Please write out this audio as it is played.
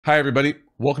Hi, everybody.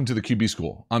 Welcome to the QB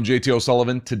School. I'm JT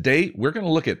O'Sullivan. Today, we're going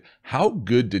to look at how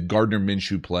good did Gardner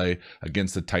Minshew play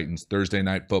against the Titans Thursday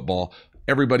Night Football.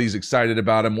 Everybody's excited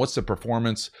about him. What's the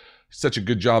performance? Such a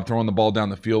good job throwing the ball down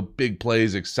the field. Big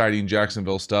plays, exciting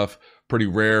Jacksonville stuff. Pretty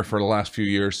rare for the last few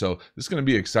years. So this is going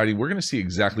to be exciting. We're going to see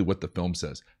exactly what the film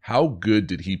says. How good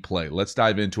did he play? Let's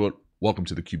dive into it. Welcome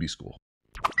to the QB School.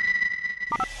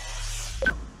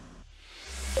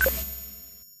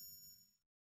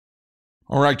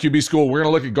 All right, QB School, we're going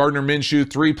to look at Gardner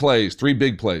Minshew. 3 plays, 3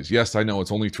 big plays. Yes, I know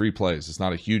it's only 3 plays. It's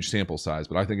not a huge sample size,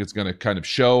 but I think it's going to kind of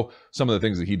show some of the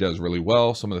things that he does really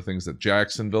well, some of the things that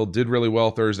Jacksonville did really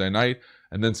well Thursday night,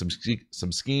 and then some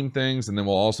scheme things, and then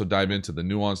we'll also dive into the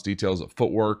nuanced details of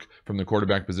footwork from the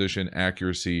quarterback position,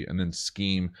 accuracy, and then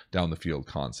scheme down the field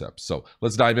concepts. So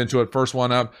let's dive into it. First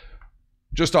one up,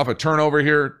 just off a turnover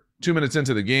here, 2 minutes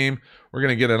into the game, we're going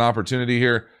to get an opportunity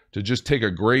here to just take a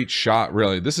great shot,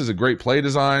 really. This is a great play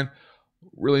design.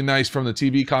 Really nice from the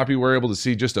TV copy. We're able to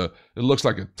see just it looks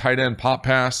like a tight end pop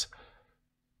pass.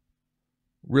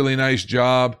 Really nice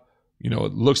job. You know,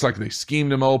 it looks like they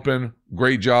schemed him open.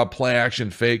 Great job, play action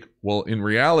fake. Well, in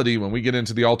reality, when we get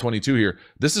into the all-22 here,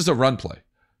 this is a run play.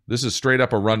 This is straight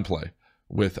up a run play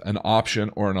with an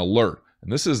option or an alert. And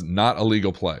this is not a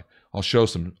legal play. I'll show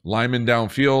some linemen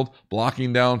downfield,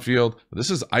 blocking downfield.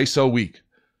 This is ISO weak.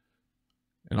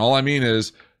 And all I mean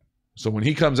is, so when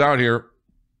he comes out here,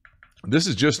 this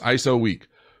is just ISO weak.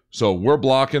 So we're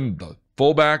blocking, the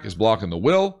fullback is blocking the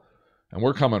will, and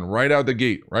we're coming right out the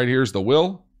gate. Right here's the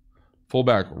will.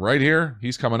 Fullback right here,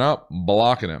 he's coming up,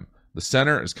 blocking him. The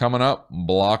center is coming up,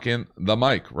 blocking the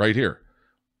Mike right here.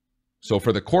 So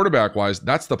for the quarterback-wise,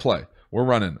 that's the play. We're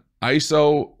running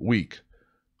ISO weak.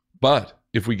 But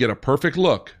if we get a perfect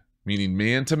look, meaning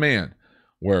man-to-man,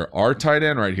 where our tight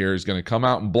end right here is going to come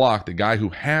out and block the guy who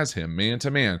has him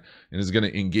man-to-man and is going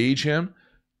to engage him,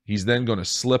 he's then going to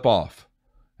slip off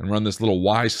and run this little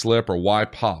Y slip or Y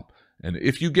pop. And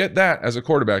if you get that as a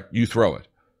quarterback, you throw it.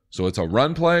 So it's a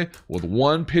run play with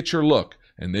one pitcher look,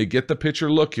 and they get the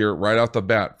pitcher look here right off the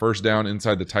bat, first down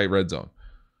inside the tight red zone.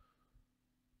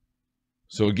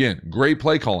 So again, great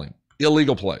play calling,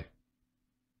 illegal play.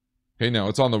 Okay, now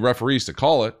it's on the referees to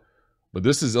call it, but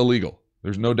this is illegal.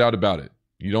 There's no doubt about it.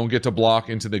 You don't get to block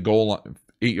into the goal line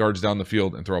 8 yards down the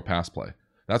field and throw a pass play.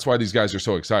 That's why these guys are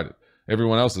so excited.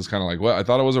 Everyone else is kind of like, well, I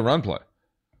thought it was a run play.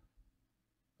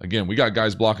 Again, we got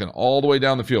guys blocking all the way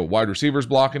down the field. Wide receivers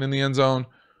blocking in the end zone.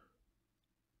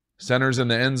 Centers in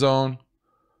the end zone.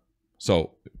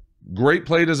 So great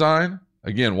play design.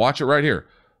 Again, watch it right here.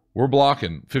 We're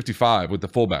blocking 55 with the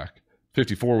fullback,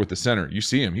 54 with the center. You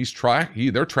see him.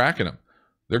 They're tracking him.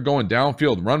 They're going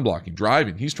downfield, run blocking,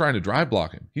 driving. He's trying to drive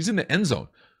block him. He's in the end zone.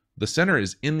 The center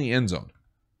is in the end zone.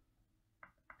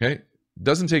 Okay?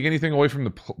 Doesn't take anything away from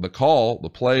the call, the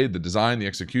play, the design, the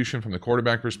execution from the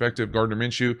quarterback perspective. Gardner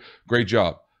Minshew, great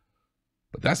job.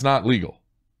 But that's not legal.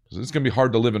 So it's going to be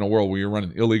hard to live in a world where you're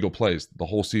running illegal plays the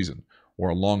whole season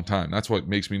or a long time. That's what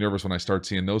makes me nervous when I start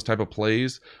seeing those type of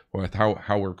plays with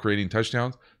how we're creating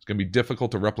touchdowns. It's going to be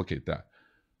difficult to replicate that.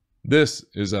 This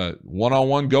is a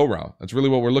one-on-one go route. That's really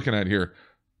what we're looking at here.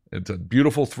 It's a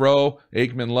beautiful throw.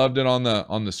 Aikman loved it on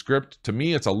the script. To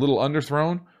me, it's a little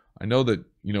underthrown. I know that,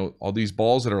 you know, all these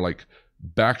balls that are like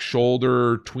back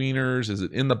shoulder tweeners, is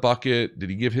it in the bucket? Did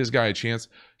he give his guy a chance?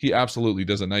 He absolutely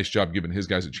does a nice job giving his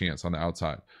guys a chance on the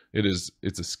outside.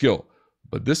 It's a skill.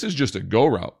 But this is just a go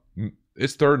route.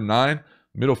 It's 3rd and 9,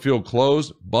 middle field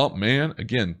closed, bump man.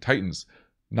 Again, Titans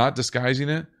not disguising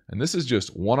it. And this is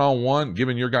just one-on-one,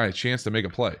 giving your guy a chance to make a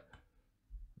play.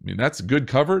 I mean, that's good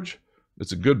coverage.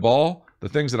 It's a good ball. The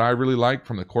things that I really like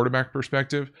from the quarterback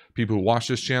perspective, people who watch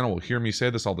this channel will hear me say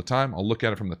this all the time. I'll look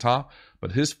at it from the top.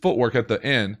 But his footwork at the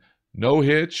end, no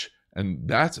hitch, and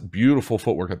that's beautiful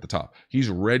footwork at the top. He's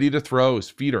ready to throw. His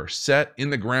feet are set in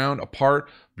the ground, apart,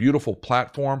 beautiful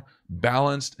platform,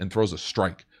 balanced, and throws a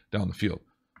strike down the field.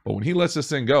 But when he lets this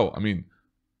thing go, I mean,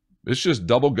 it's just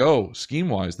double go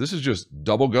scheme-wise. This is just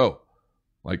double go.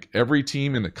 Like every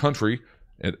team in the country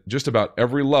at just about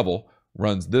every level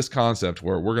runs this concept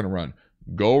where we're going to run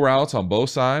go routes on both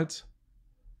sides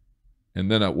and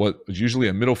then at what is usually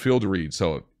a middle field read.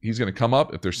 So he's going to come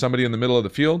up. If there's somebody in the middle of the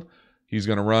field, he's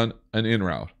going to run an in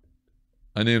route.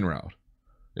 An in route.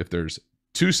 If there's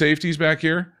 2 safeties back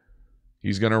here,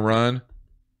 he's going to run,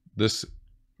 this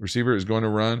receiver is going to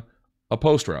run a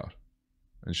post route.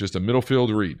 It's just a middle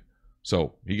field read.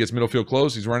 So he gets middle field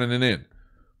closed, he's running an in.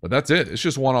 But that's it. It's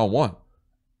just one-on-one.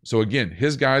 So again,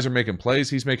 his guys are making plays.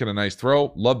 He's making a nice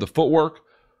throw. Love the footwork.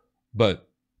 But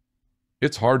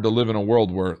it's hard to live in a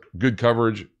world where good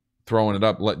coverage, throwing it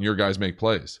up, letting your guys make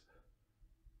plays.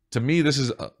 To me, this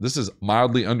is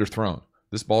mildly underthrown.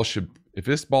 This ball should, if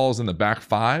this ball is in the back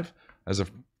 5 as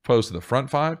opposed to the front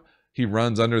 5, he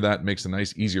runs under that and makes a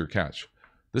nice, easier catch.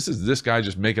 This is this guy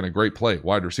just making a great play,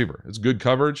 wide receiver. It's good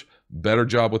coverage, better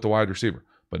job with the wide receiver.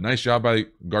 But nice job by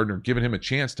Gardner giving him a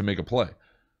chance to make a play.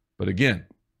 But again,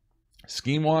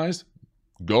 scheme-wise,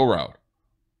 go route.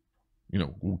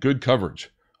 Good coverage.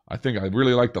 I think I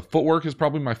really like the footwork is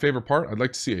probably my favorite part. I'd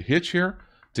like to see a hitch here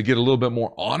to get a little bit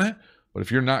more on it. But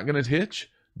if you're not going to hitch,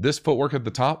 this footwork at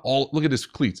the top, look at his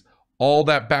cleats. All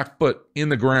that back foot in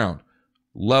the ground.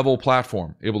 Level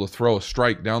platform. Able to throw a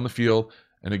strike down the field.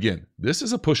 And again, this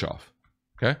is a push-off.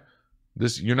 Okay?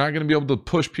 You're not going to be able to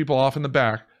push people off in the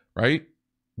back, right?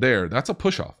 There. That's a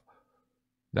push-off.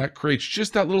 That creates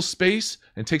just that little space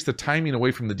and takes the timing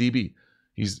away from the DB.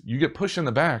 You get pushed in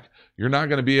the back, you're not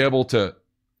going to be able to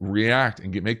react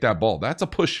and make that ball. That's a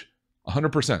push,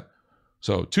 100%.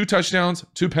 So 2 touchdowns,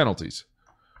 2 penalties.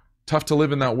 Tough to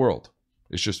live in that world.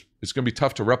 It's going to be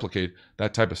tough to replicate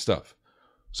that type of stuff.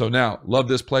 So now, love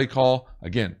this play call.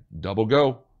 Again, double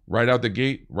go, right out the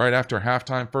gate, right after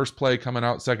halftime. First play coming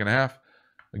out second half.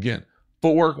 Again,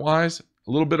 footwork-wise,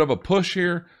 a little bit of a push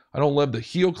here. I don't love the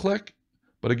heel click,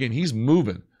 but again, he's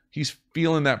moving. He's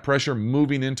feeling that pressure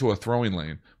moving into a throwing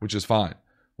lane, which is fine,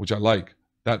 which I like,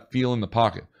 that feel in the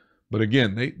pocket. But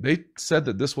again, they said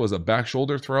that this was a back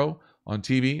shoulder throw on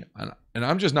TV, and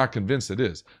I'm just not convinced it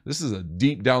is. This is a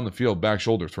deep down the field back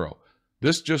shoulder throw.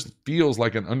 This just feels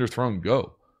like an underthrown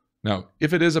go. Now,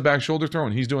 if it is a back shoulder throw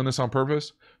and he's doing this on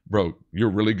purpose, bro, you're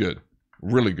really good.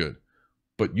 Really good.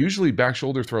 But usually back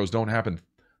shoulder throws don't happen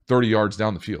 30 yards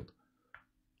down the field.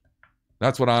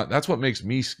 That's what makes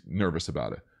me nervous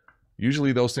about it.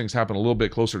 Usually those things happen a little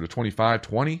bit closer to 25,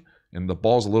 20, and the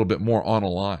ball's a little bit more on a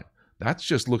line. That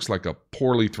just looks like a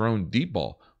poorly thrown deep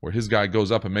ball where his guy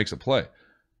goes up and makes a play.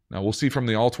 Now, we'll see from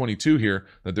the all-22 here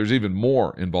that there's even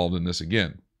more involved in this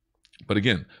again. But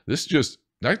again,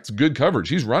 that's good coverage.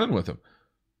 He's running with him.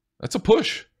 That's a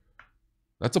push.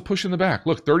 That's a push in the back.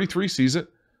 Look, 33 sees it.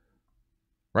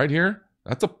 Right here,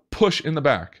 that's a push in the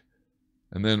back.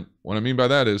 And then what I mean by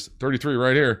that is 33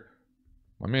 right here.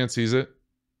 My man sees it.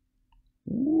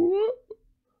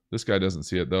 This guy doesn't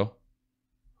see it, though.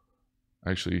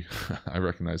 Actually, I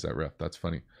recognize that ref. That's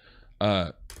funny.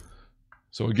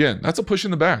 So again, that's a push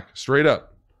in the back, straight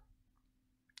up.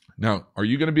 Now, are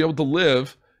you going to be able to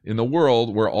live in the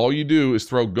world where all you do is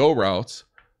throw go routes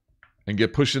and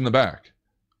get pushed in the back?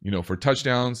 For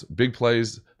touchdowns, big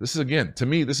plays. This is, again, to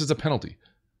me, this is a penalty.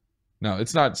 Now,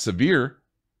 it's not severe.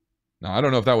 Now, I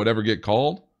don't know if that would ever get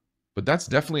called, but that's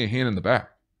definitely a hand in the back.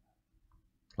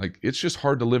 Like, it's just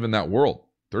hard to live in that world.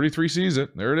 33 sees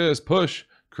it. There it is. Push.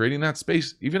 Creating that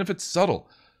space. Even if it's subtle.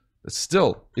 It's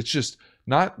just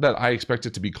not that I expect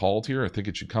it to be called here. I think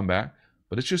it should come back.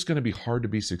 But it's just going to be hard to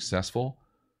be successful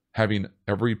having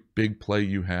every big play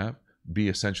you have be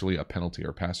essentially a penalty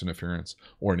or pass interference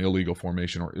or an illegal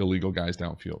formation or illegal guys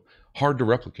downfield. Hard to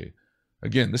replicate.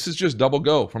 Again, this is just double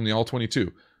go from the all-22.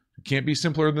 It can't be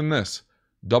simpler than this.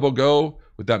 Double go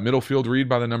with that middle field read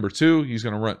by the number 2. He's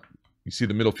going to run. You see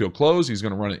the middle field close. He's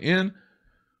going to run it in.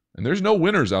 And there's no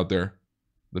winners out there.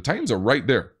 The Titans are right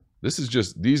there. This is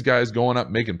just these guys going up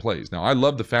making plays. Now, I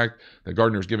love the fact that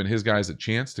Gardner's given his guys a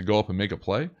chance to go up and make a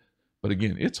play. But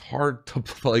again, it's hard to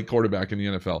play quarterback in the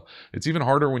NFL. It's even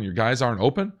harder when your guys aren't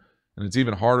open. And it's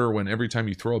even harder when every time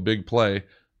you throw a big play,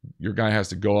 your guy has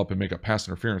to go up and make a pass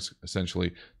interference,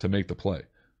 essentially, to make the play.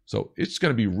 So it's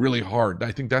going to be really hard.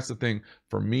 I think that's the thing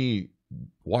for me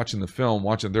watching the film,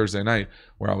 watching Thursday night,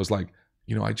 where I was like,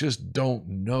 I just don't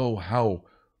know how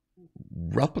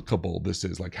replicable this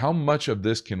is. Like, how much of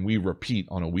this can we repeat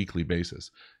on a weekly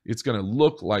basis? It's going to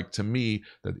look like, to me,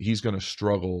 that he's going to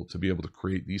struggle to be able to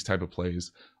create these type of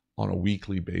plays on a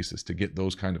weekly basis to get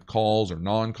those kind of calls or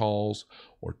non-calls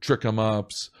or trick 'em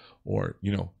ups or,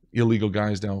 illegal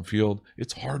guys downfield.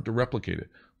 It's hard to replicate it.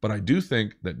 But I do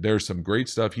think that there's some great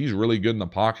stuff. He's really good in the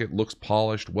pocket, looks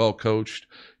polished, well coached.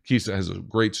 Has a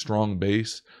great strong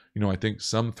base. I think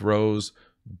some throws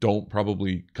don't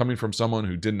probably, coming from someone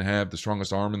who didn't have the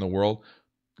strongest arm in the world,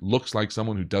 looks like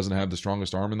someone who doesn't have the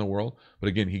strongest arm in the world. But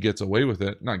again, he gets away with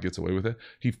it. Not gets away with it.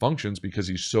 He functions because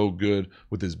he's so good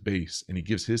with his base and he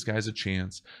gives his guys a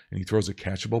chance and he throws a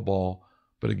catchable ball.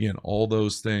 But again, all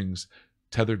those things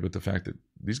tethered with the fact that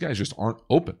these guys just aren't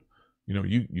open.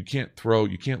 You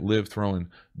can't live throwing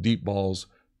deep balls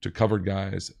to covered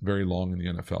guys very long in the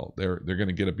NFL. They're going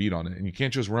to get a beat on it. And you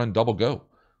can't just run double go.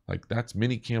 Like, that's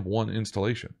mini camp 1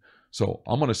 installation. So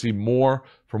I'm going to see more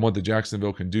from what the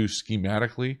Jacksonville can do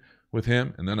schematically with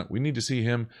him. And then we need to see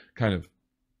him kind of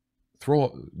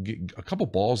throw a couple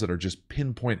balls that are just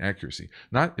pinpoint accuracy.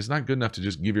 It's not good enough to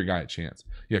just give your guy a chance.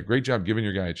 Yeah, great job giving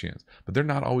your guy a chance, but they're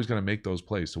not always going to make those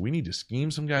plays. So we need to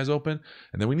scheme some guys open,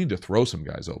 and then we need to throw some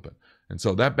guys open. And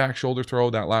so that back shoulder throw,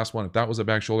 that last one, if that was a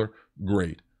back shoulder,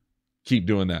 great. Keep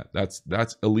doing that.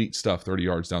 That's elite stuff, 30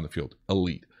 yards down the field,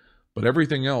 elite. But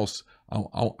everything else,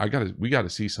 we got to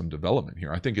see some development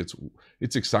here. I think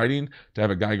it's exciting to have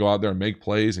a guy go out there and make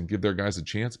plays and give their guys a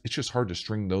chance. It's just hard to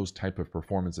string those type of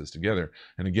performances together.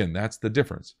 And again, that's the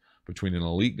difference between an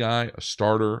elite guy, a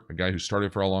starter, a guy who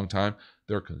started for a long time.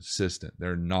 They're consistent.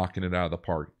 They're knocking it out of the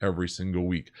park every single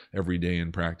week, every day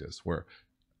in practice. Where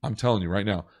I'm telling you right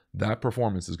now, that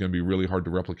performance is going to be really hard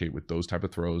to replicate with those type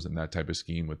of throws and that type of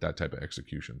scheme with that type of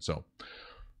execution. So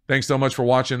thanks so much for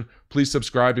watching. Please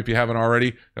subscribe if you haven't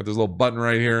already. Got this little button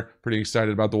right here. Pretty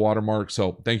excited about the watermark.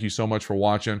 So thank you so much for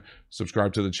watching.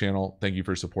 Subscribe to the channel. Thank you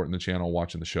for supporting the channel,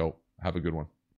 watching the show. Have a good one.